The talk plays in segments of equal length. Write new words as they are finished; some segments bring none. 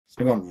It's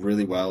been going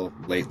really well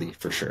lately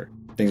for sure.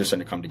 Things are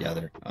starting to come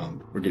together.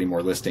 We're getting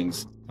more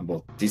listings on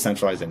both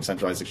decentralized and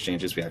centralized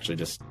exchanges. We actually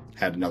just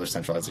had another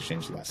centralized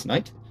exchange last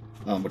night,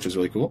 which was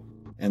really cool.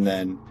 And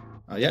then,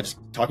 yeah, just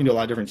talking to a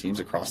lot of different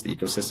teams across the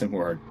ecosystem who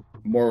are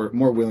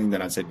more willing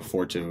than I'd say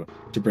before to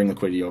bring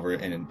liquidity over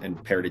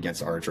and pair it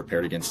against Arch or pair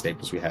it against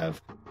staples we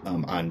have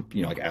on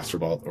like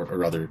AstroVault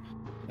or other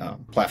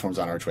platforms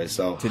on Archway.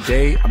 So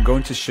today I'm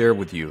going to share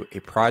with you a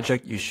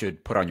project you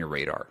should put on your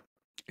radar.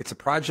 It's a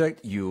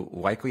project you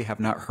likely have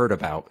not heard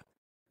about,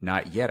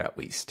 not yet at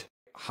least.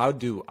 How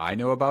do I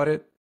know about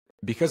it?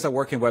 Because I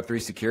work in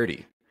Web3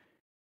 security.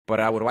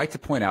 But I would like to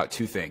point out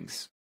two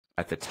things.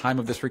 At the time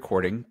of this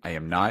recording, I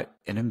am not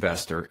an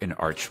investor in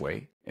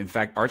Archway. In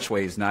fact,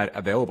 Archway is not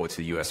available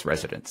to US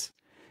residents.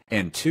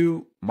 And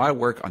two, my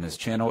work on this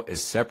channel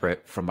is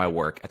separate from my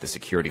work at the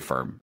security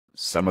firm.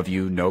 Some of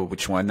you know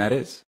which one that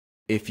is.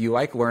 If you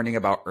like learning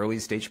about early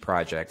stage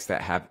projects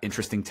that have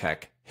interesting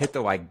tech, hit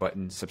the like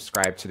button,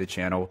 subscribe to the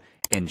channel,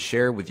 and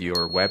share with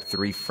your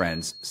Web3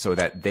 friends so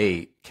that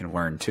they can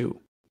learn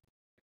too.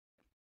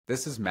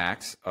 This is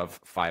Max of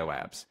Phi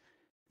Labs.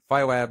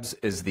 Phi Labs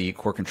is the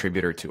core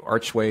contributor to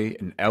Archway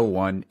and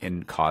L1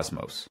 in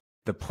Cosmos.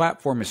 The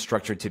platform is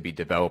structured to be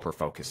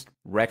developer-focused,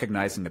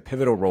 recognizing the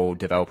pivotal role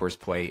developers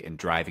play in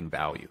driving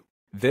value.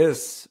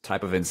 This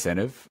type of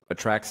incentive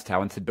attracts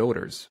talented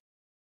builders.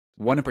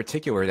 One in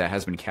particular that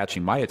has been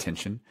catching my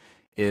attention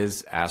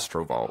is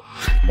AstroVault.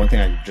 One thing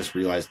I just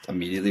realized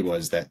immediately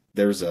was that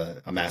there's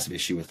a massive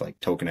issue with like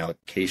token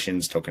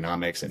allocations,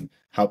 tokenomics, and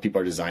how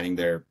people are designing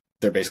their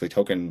basically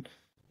token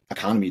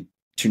economy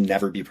to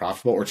never be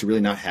profitable or to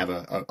really not have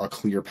a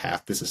clear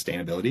path to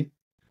sustainability.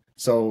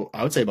 So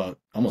I would say about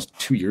almost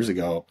 2 years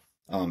ago,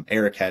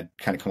 Eric had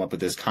kind of come up with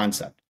this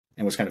concept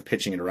and was kind of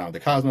pitching it around the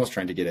Cosmos,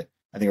 trying to get it.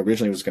 I think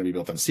originally it was going to be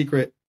built on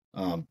secret.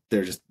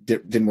 There just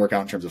didn't work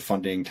out in terms of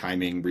funding,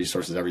 timing,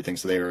 resources, everything.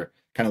 So they were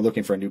kind of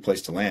looking for a new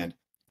place to land.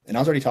 And I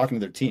was already talking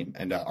to their team,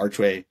 and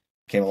Archway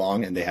came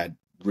along and they had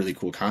really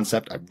cool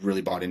concept. I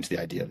really bought into the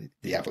idea of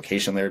the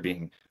application layer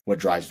being what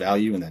drives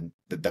value, and then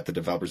that the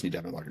developers need to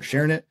have a larger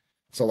share in it.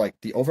 So like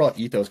the overall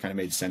ethos kind of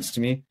made sense to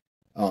me,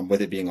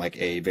 with it being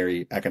like a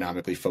very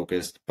economically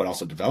focused, but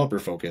also developer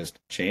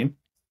focused chain.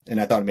 And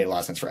I thought it made a lot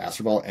of sense for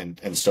AstroVault,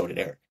 and so did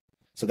Eric.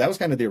 So that was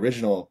kind of the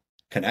original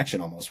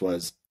connection almost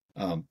was,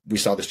 we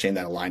saw this chain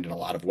that aligned in a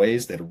lot of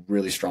ways. They had a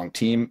really strong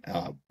team,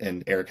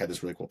 and Eric had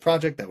this really cool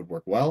project that would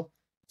work well.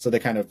 So they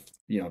kind of,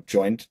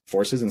 joined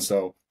forces. And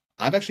so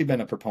I've actually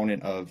been a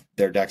proponent of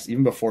their DEX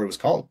even before it was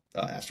called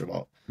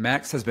AstroVault.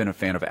 Max has been a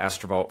fan of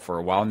AstroVault for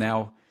a while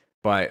now,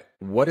 but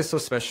what is so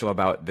special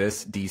about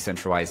this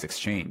decentralized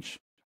exchange?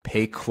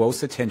 Pay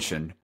close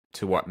attention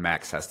to what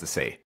Max has to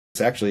say.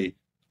 It's actually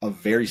a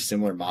very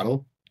similar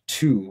model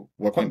to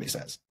what Coinbase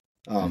has.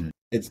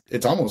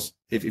 It's almost,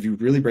 if you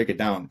really break it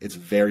down, it's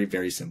very,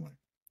 very similar.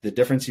 The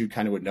difference you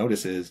kind of would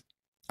notice is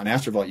on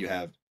AstroVault, you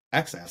have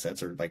X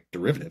assets or like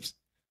derivatives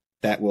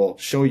that will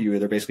show you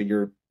they're basically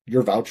your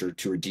voucher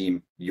to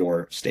redeem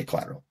your stake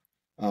collateral.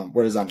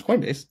 Whereas on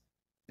Coinbase,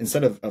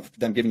 instead of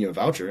them giving you a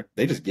voucher,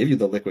 they just give you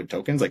the liquid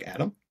tokens like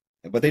Atom,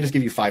 but they just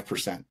give you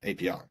 5%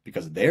 APR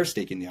because they're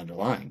staking the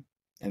underlying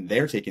and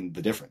they're taking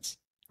the difference,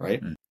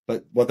 right?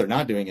 But what they're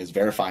not doing is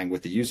verifying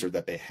with the user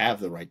that they have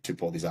the right to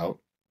pull these out.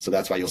 So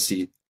that's why you'll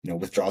see,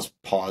 withdrawals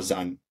pause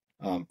on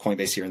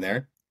Coinbase here and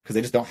there because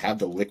they just don't have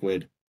the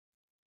liquid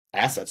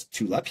assets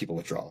to let people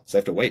withdraw. So they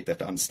have to wait, they have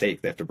to unstake,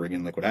 they have to bring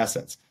in liquid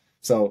assets.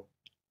 So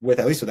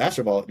at least with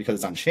AstroVault, because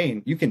it's on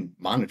chain, you can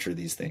monitor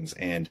these things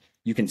and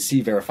you can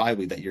see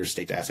verifiably that your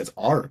staked assets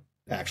are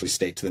actually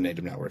staked to the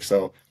native network.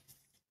 So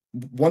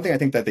one thing I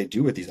think that they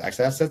do with these X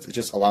assets is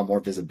just allow more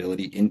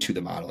visibility into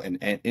the model and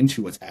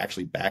into what's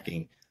actually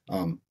backing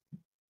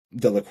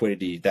the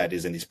liquidity that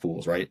is in these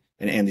pools, right?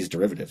 And these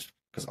derivatives,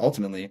 because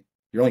ultimately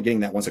you're only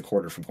getting that once a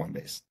quarter from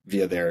Coinbase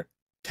via their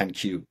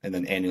 10Q and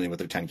then annually with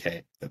their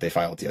 10K that they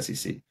file with the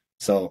SEC.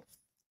 So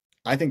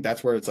I think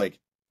that's where it's like,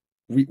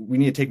 we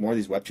need to take more of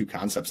these Web2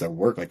 concepts that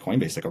work like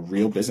Coinbase, like a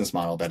real business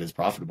model that is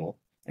profitable,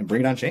 and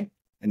bring it on chain.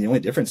 And the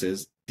only difference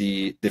is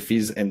the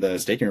fees and the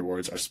staking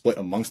rewards are split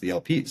amongst the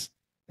LPs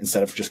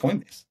instead of just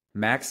Coinbase.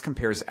 Max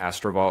compares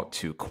AstroVault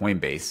to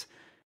Coinbase,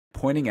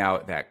 pointing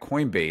out that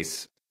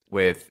Coinbase,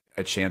 with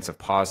a chance of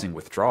pausing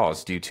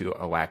withdrawals due to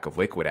a lack of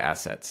liquid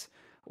assets,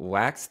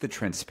 lacks the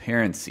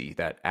transparency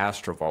that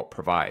AstroVault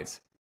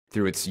provides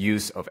through its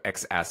use of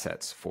X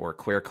assets for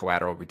clear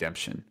collateral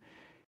redemption.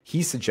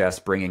 He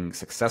suggests bringing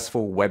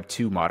successful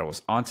Web2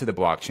 models onto the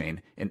blockchain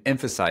and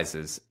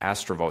emphasizes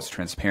AstroVault's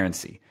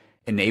transparency,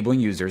 enabling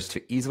users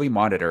to easily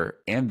monitor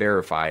and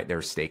verify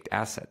their staked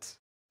assets,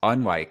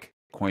 unlike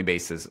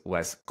Coinbase's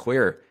less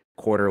clear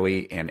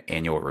quarterly and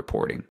annual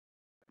reporting.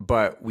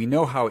 But we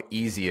know how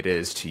easy it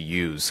is to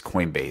use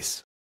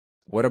Coinbase.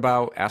 What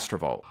about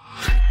AstroVault?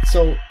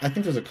 So I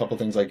think there's a couple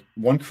things. Like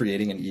one,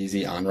 creating an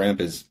easy on-ramp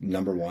is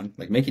number one.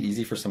 Like make it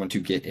easy for someone to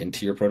get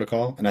into your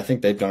protocol. And I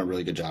think they've done a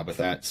really good job with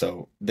that.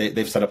 So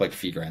they've set up like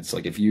fee grants. So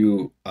like if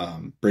you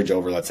bridge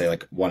over, let's say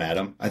like one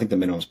Atom, I think the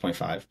minimum is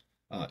 0.5.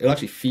 It'll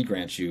actually fee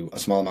grant you a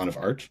small amount of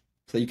Arch.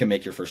 so that you can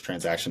make your first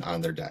transaction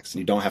on their DEX, and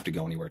you don't have to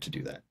go anywhere to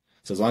do that.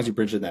 So as long as you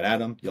bridge in that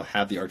atom, you'll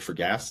have the Arch for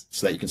gas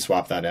so that you can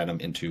swap that atom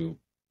into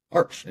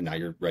Arch, and now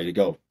you're ready to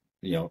go,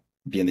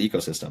 be in the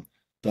ecosystem.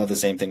 They'll have the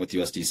same thing with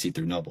USDC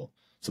through Noble.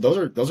 So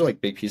those are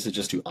like big pieces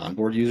just to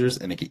onboard users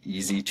and make it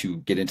easy to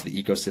get into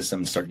the ecosystem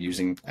and start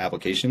using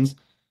applications.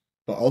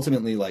 But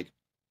ultimately, like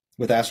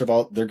with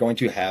AstroVault, they're going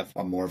to have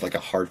a more of like a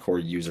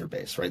hardcore user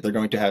base, right? They're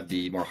going to have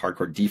the more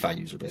hardcore DeFi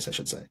user base, I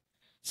should say.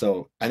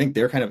 So I think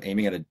they're kind of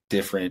aiming at a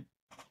different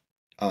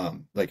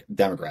like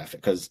demographic,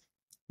 because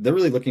they're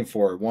really looking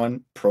for,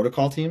 one,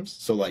 protocol teams,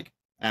 so like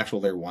actual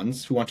layer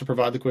ones who want to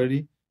provide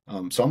liquidity.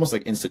 So almost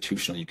like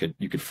institutional,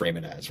 you could frame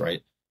it as,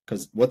 right?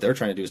 Because what they're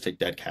trying to do is take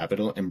dead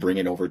capital and bring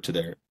it over to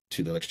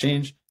the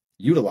exchange,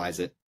 utilize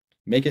it,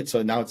 make it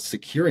so now it's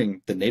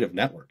securing the native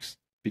networks.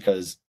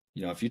 Because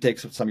if you take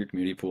some of your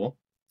community pool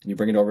and you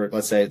bring it over,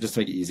 let's say, just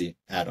to make it easy,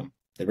 Atom.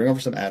 They bring over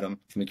some Atom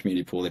from the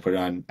community pool, they put it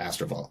on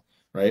AstroVault,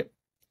 right?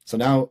 So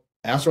now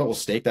AstroVault will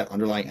stake that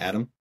underlying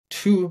Atom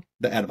to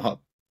the Atom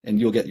hub, and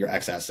you'll get your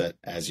X asset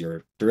as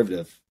your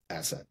derivative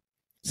asset.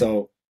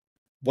 So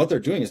what they're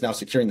doing is now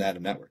securing the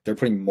Atom network. They're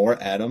putting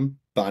more Atom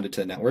bonded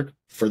to the network,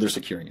 further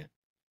securing it.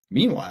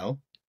 Meanwhile,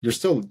 you're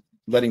still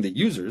letting the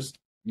users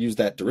use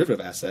that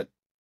derivative asset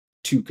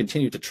to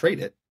continue to trade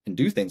it and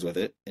do things with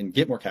it and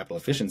get more capital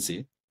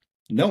efficiency,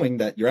 knowing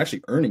that you're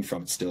actually earning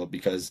from it still,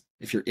 because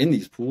if you're in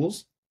these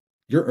pools,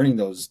 you're earning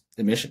those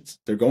emissions.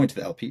 They're going to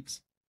the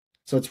LPs.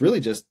 So it's really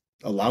just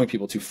allowing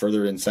people to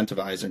further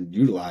incentivize and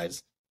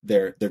utilize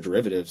their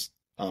derivatives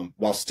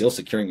while still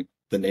securing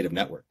the native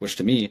network, which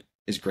to me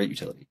is great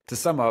utility. To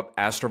sum up,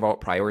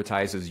 AstroVault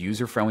prioritizes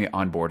user-friendly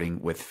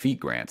onboarding with fee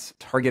grants,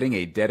 targeting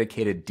a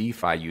dedicated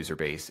DeFi user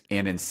base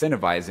and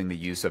incentivizing the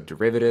use of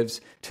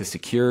derivatives to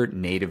secure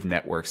native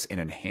networks and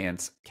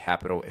enhance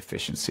capital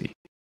efficiency.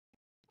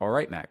 All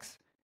right, Max.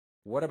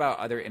 What about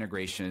other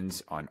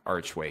integrations on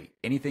Archway?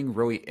 Anything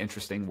really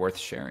interesting worth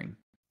sharing?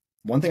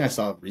 One thing I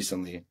saw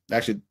recently,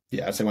 actually,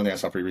 yeah, I'd say one thing I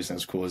saw pretty recently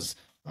that's cool is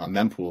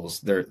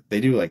Mempools.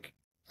 They do like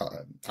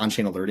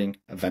on-chain alerting,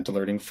 event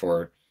alerting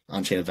for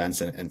on-chain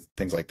events and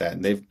things like that.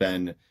 And they've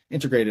been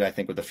integrated, I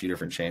think, with a few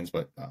different chains,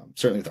 but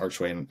certainly with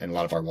Archway and a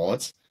lot of our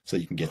wallets, so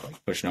you can get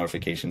like push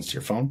notifications to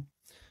your phone.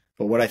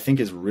 But what I think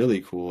is really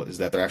cool is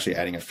that they're actually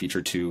adding a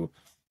feature to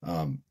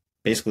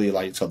basically,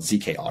 like, it's called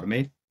ZK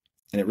Automate.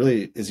 And it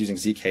really is using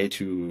ZK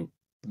to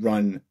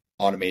run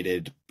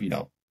automated,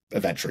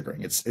 event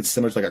triggering. It's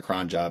similar to like a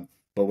cron job,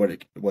 but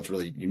what's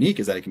really unique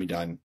is that it can be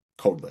done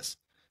codeless.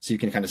 So you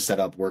can kind of set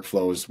up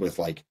workflows with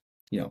like,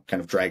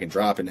 kind of drag and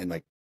drop and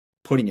like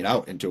putting it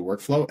out into a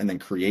workflow and then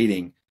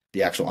creating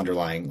the actual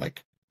underlying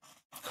like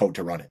code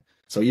to run it.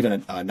 So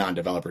even a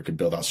non-developer could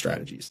build out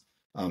strategies.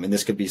 And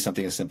this could be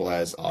something as simple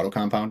as auto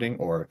compounding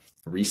or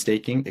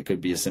restaking. It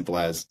could be as simple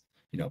as,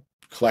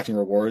 collecting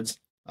rewards,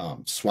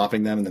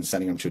 swapping them and then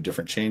sending them to a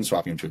different chain,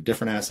 swapping them to a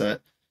different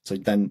asset. So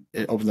then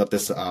it opens up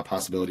this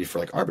possibility for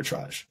like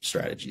arbitrage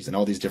strategies and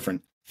all these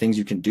different things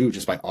you can do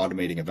just by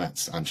automating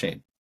events on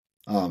chain.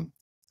 And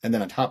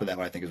then on top of that,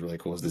 what I think is really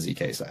cool is the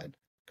ZK side,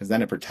 because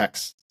then it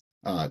protects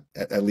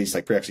at least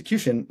like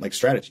pre-execution, like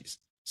strategies.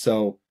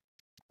 So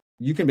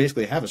you can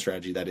basically have a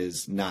strategy that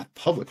is not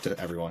public to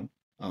everyone.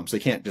 So they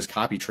can't just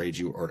copy trade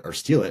you or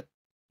steal it.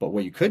 But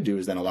what you could do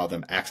is then allow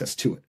them access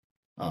to it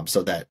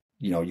so that,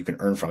 you can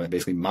earn from it,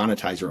 basically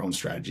monetize your own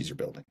strategies you're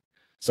building.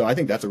 So I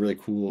think that's a really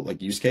cool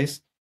like use case.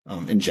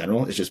 In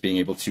general, is just being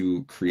able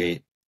to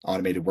create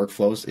automated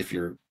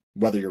workflows.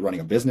 Whether you're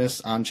running a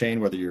business on chain,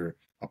 whether you're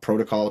a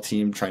protocol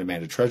team trying to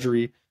manage a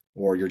treasury,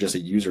 or you're just a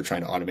user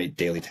trying to automate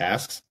daily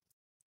tasks,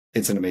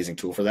 it's an amazing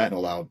tool for that and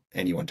allow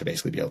anyone to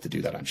basically be able to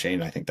do that on chain.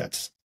 And I think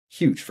that's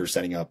huge for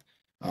setting up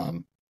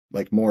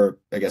like more,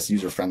 I guess,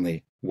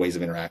 user-friendly ways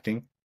of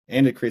interacting.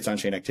 And it creates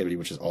on-chain activity,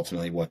 which is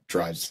ultimately what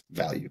drives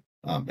value,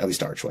 at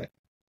least Archway.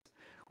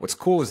 What's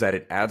cool is that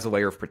it adds a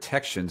layer of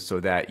protection so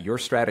that your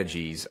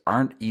strategies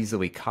aren't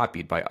easily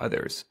copied by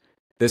others.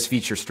 This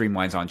feature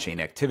streamlines on-chain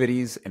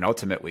activities and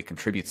ultimately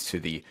contributes to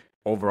the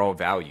overall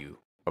value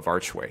of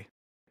Archway.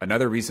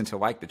 Another reason to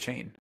like the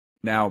chain.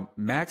 Now,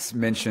 Max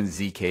mentioned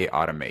ZK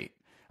Automate.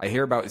 I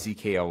hear about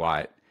ZK a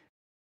lot,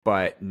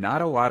 but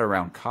not a lot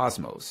around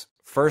Cosmos.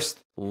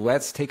 First,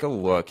 let's take a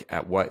look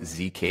at what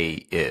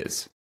ZK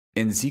is.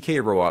 In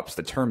ZK rollups,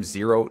 the term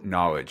zero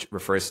knowledge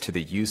refers to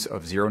the use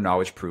of zero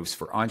knowledge proofs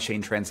for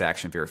on-chain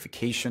transaction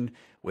verification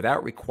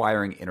without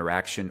requiring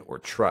interaction or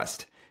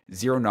trust.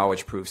 Zero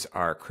knowledge proofs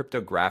are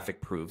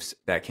cryptographic proofs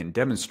that can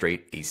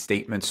demonstrate a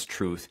statement's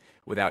truth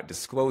without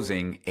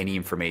disclosing any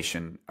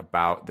information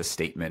about the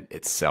statement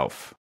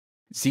itself.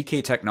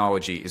 ZK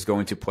technology is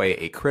going to play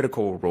a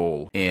critical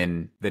role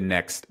in the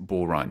next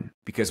bull run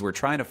because we're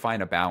trying to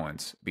find a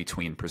balance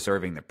between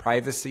preserving the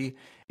privacy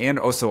and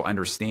also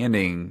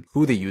understanding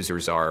who the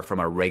users are from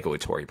a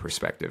regulatory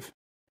perspective.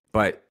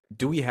 But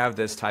do we have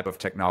this type of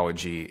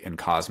technology in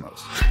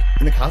Cosmos?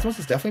 In the Cosmos,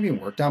 it's definitely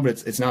being worked on,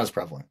 but it's not as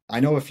prevalent. I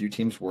know a few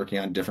teams working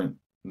on different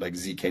like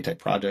ZK type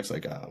projects.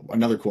 Like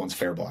another cool one's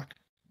Fairblock.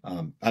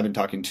 I've been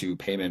talking to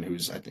Payman,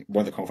 who's I think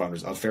one of the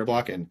co-founders of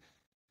Fairblock, and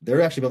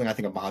they're actually building, I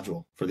think, a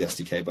module for the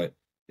SDK, but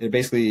it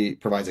basically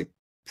provides a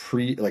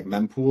like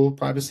mempool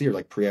privacy or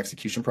like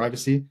pre-execution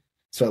privacy.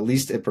 So at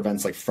least it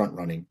prevents like front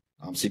running.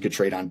 So you could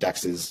trade on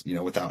dexes,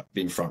 without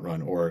being front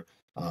run or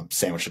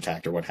sandwich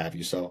attacked or what have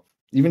you. So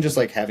even just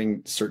like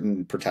having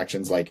certain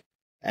protections, like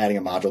adding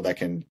a module that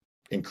can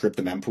encrypt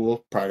the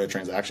mempool prior to a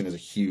transaction is a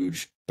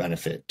huge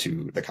benefit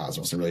to the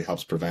Cosmos and really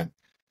helps prevent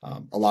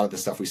a lot of the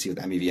stuff we see with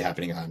MEV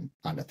happening on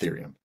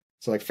Ethereum.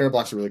 So like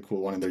Fairblock's a really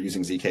cool one, and they're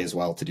using ZK as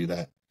well to do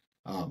that.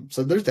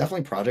 So there's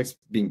definitely projects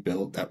being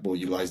built that will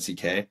utilize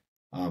ZK.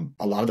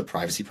 A lot of the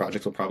privacy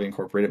projects will probably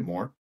incorporate it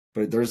more,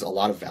 but there's a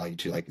lot of value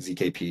to like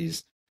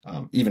ZKPs,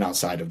 even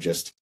outside of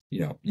just,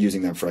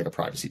 using them for like a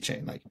privacy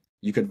chain. Like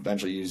you could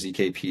eventually use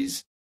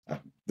ZKPs.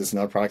 This is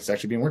another product that's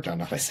actually being worked on,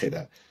 now that I say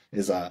that,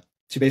 is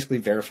to basically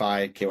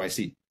verify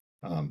KYC.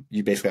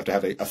 You basically have to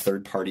have a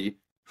third party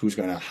who's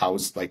going to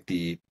house like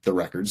the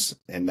records,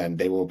 and then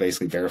they will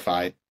basically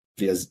verify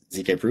via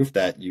ZK proof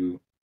that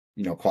you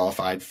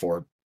qualified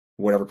for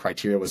whatever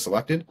criteria was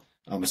selected.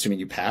 Assuming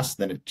you pass,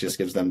 then it just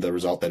gives them the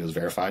result that it was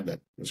verified that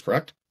it was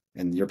correct,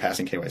 and you're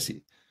passing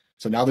KYC.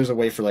 So now there's a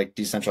way for like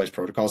decentralized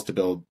protocols to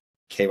build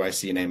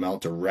KYC and AML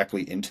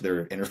directly into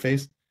their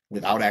interface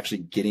without actually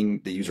getting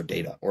the user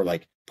data or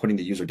like putting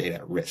the user data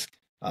at risk.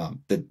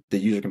 The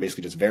user can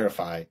basically just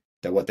verify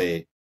that what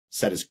they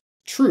said is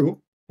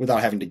true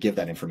without having to give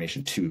that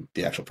information to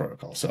the actual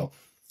protocol. So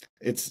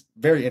it's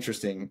very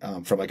interesting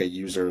from like a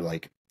user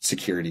like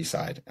security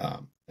side,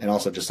 and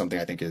also just something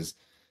I think is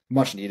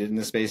much needed in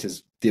this space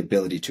is the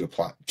ability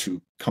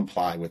to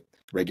comply with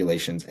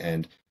regulations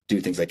and do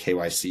things like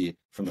KYC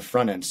from the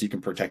front end, so you can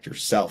protect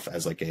yourself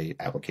as like a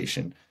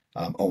application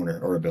owner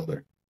or a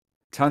builder.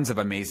 Tons of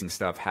amazing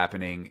stuff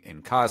happening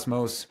in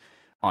Cosmos,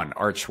 on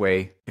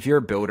Archway. If you're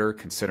a builder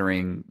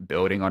considering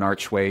building on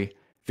Archway,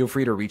 feel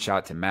free to reach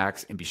out to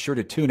Max, and be sure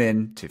to tune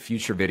in to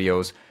future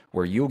videos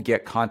where you'll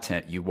get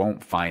content you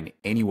won't find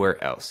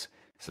anywhere else.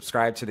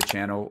 Subscribe to the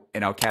channel,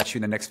 and I'll catch you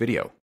in the next video.